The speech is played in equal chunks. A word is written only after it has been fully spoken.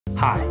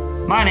Hi,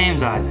 my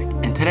name's Isaac,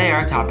 and today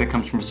our topic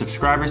comes from a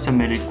subscriber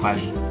submitted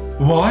question.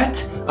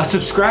 What? A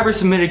subscriber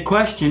submitted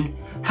question?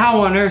 How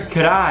on earth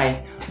could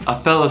I, a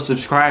fellow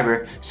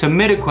subscriber,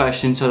 submit a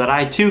question so that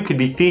I too could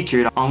be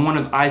featured on one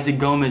of Isaac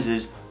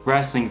Gomez's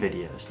wrestling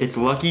videos? It's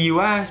lucky you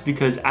asked,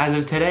 because as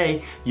of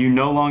today, you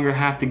no longer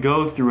have to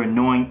go through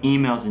annoying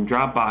emails and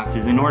drop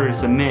boxes in order to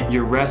submit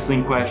your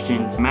wrestling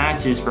questions,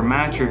 matches for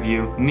match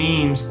review,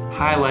 memes,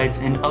 highlights,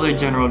 and other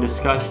general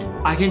discussion.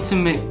 I can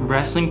submit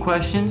wrestling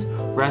questions,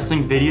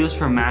 wrestling videos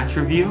for match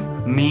review,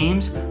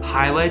 memes,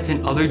 highlights,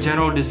 and other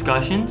general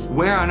discussions?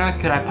 Where on earth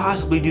could I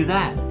possibly do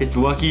that? It's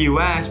lucky you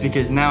asked,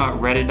 because now at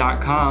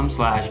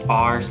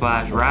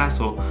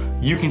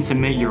reddit.com/r/wrassle, you can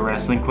submit your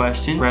wrestling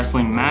questions,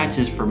 wrestling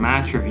matches for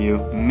match review,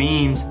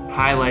 memes,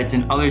 highlights,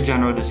 and other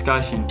general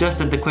discussion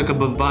just at the click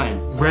of a button.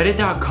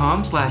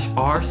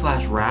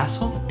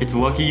 Reddit.com/r/wrassle? It's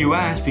lucky you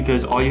asked,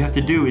 because all you have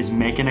to do is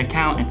make an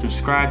account and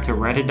subscribe to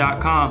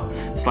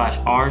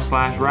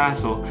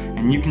reddit.com/r/wrassle,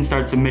 and you can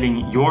start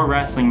submitting your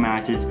wrestling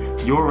matches,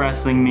 your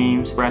wrestling memes,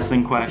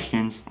 wrestling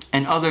questions,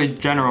 and other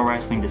general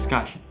wrestling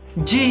discussion.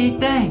 Gee,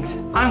 thanks!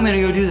 I'm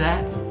gonna go do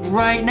that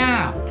right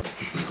now!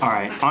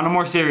 Alright, on a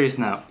more serious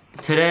note.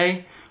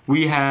 Today,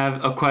 we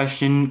have a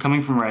question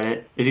coming from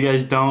Reddit. If you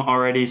guys don't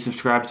already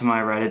subscribe to my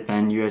Reddit,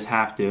 then you guys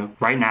have to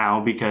right now,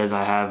 because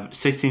I have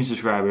 16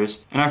 subscribers.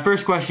 And our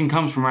first question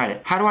comes from Reddit.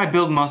 How do I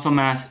build muscle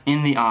mass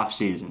in the off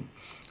season?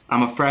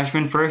 I'm a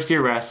freshman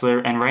first-year wrestler,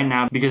 and right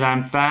now, because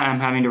I'm fat,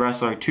 I'm having to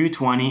wrestle our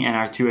 220 and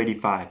our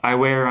 285. I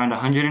weigh around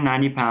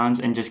 190 pounds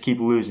and just keep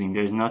losing.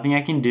 There's nothing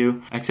I can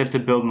do except to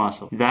build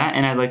muscle. That,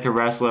 and I'd like to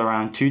wrestle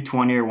around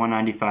 220 or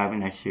 195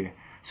 next year.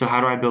 So how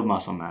do I build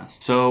muscle mass?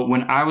 So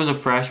when I was a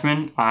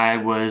freshman, I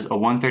was a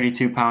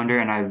 132 pounder,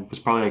 and I was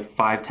probably like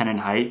 5'10" in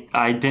height.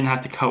 I didn't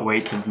have to cut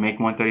weight to make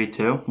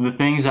 132. The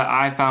things that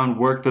I found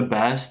work the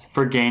best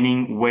for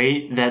gaining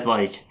weight, that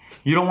like,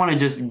 you don't want to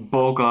just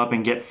bulk up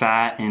and get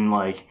fat and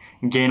like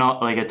gain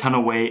like a ton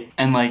of weight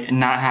and like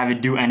not have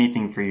it do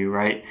anything for you,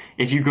 right?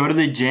 If you go to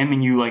the gym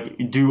and you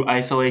like do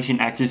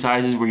isolation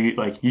exercises where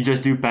you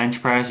just do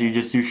bench press, or you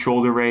just do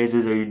shoulder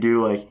raises, or you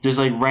do like just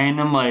like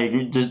random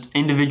like just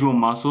individual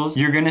muscles,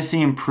 you're gonna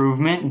see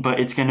improvement, but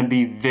it's gonna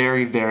be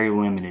very, very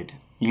limited.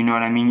 You know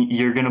what I mean?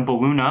 You're gonna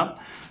balloon up,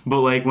 but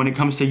like when it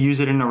comes to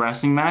use it in a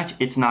wrestling match,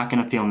 it's not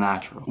gonna feel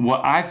natural.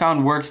 What I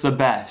found works the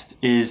best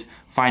is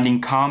finding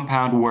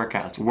compound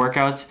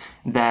workouts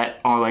that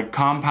are like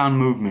compound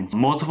movements.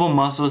 Multiple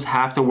muscles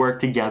have to work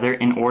together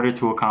in order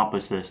to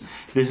accomplish this.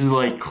 This is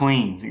like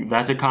cleans,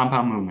 that's a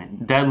compound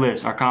movement.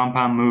 Deadlifts are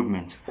compound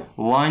movements.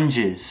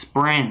 Lunges,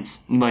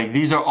 sprints, like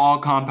these are all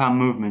compound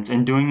movements,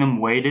 and doing them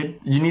weighted,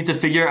 you need to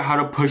figure out how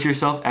to push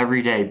yourself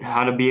every day,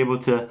 how to be able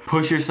to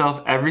push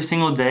yourself every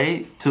single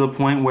day to the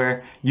point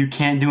where you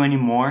can't do any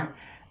more,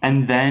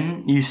 and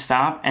then you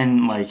stop,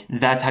 and like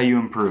that's how you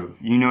improve.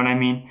 You know what I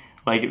mean?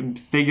 Like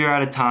figure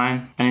out a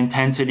time, an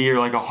intensity, or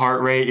like a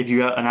heart rate if you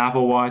got an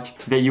Apple Watch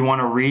that you want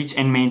to reach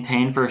and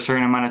maintain for a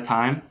certain amount of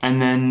time,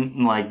 and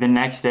then like the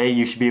next day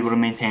you should be able to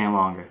maintain it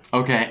longer.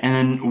 Okay, and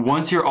then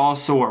once you're all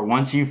sore,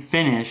 once you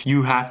finish,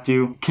 you have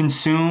to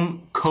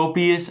consume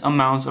copious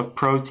amounts of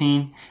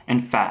protein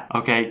and fat.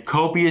 Okay,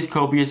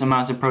 copious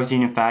amounts of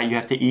protein and fat. You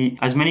have to eat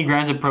as many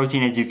grams of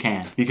protein as you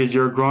can, because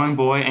you're a growing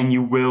boy and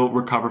you will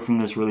recover from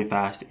this really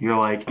fast. You're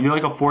like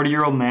a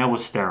 40-year-old male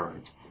with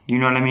steroids. You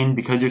know what I mean?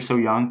 Because you're so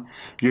young,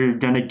 you're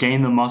gonna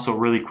gain the muscle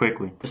really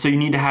quickly. So you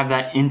need to have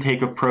that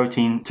intake of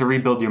protein to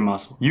rebuild your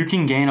muscle. You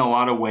can gain a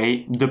lot of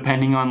weight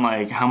depending on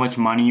like how much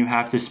money you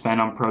have to spend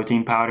on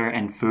protein powder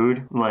and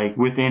food, like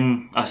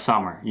within a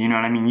summer. You know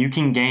what I mean? You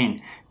can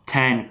gain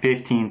 10,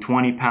 15,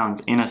 20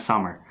 pounds in a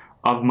summer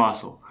of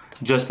muscle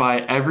just by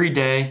every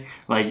day,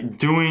 like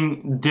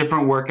doing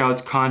different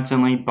workouts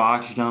constantly,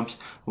 box jumps,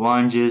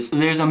 lunges.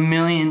 There's a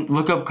million.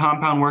 Look up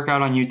compound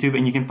workout on YouTube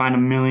and you can find a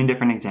million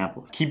different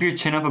examples. Keep your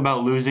chin up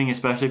about losing,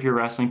 especially if you're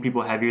wrestling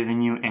people heavier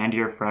than you and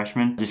you're a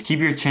freshman. Just keep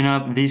your chin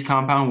up. These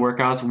compound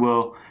workouts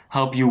will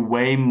help you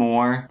way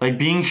more. Like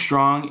being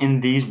strong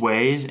in these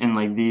ways, and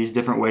like these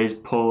different ways,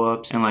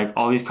 pull-ups and like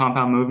all these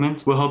compound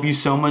movements, will help you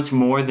so much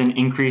more than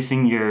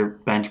increasing your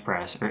bench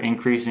press or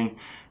increasing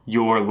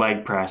your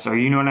leg press, or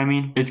you know what I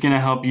mean? It's gonna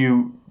help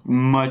you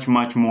much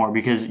more,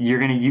 because you're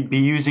gonna be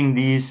using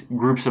these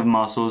groups of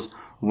muscles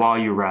while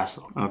you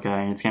wrestle, okay?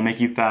 And it's gonna make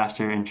you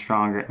faster and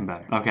stronger and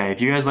better. Okay,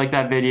 if you guys like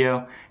that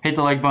video, hit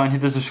the like button,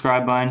 hit the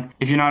subscribe button.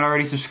 If you're not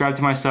already subscribed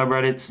to my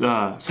subreddits,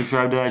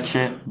 subscribe to that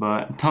shit.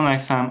 But until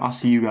next time, I'll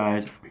see you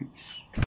guys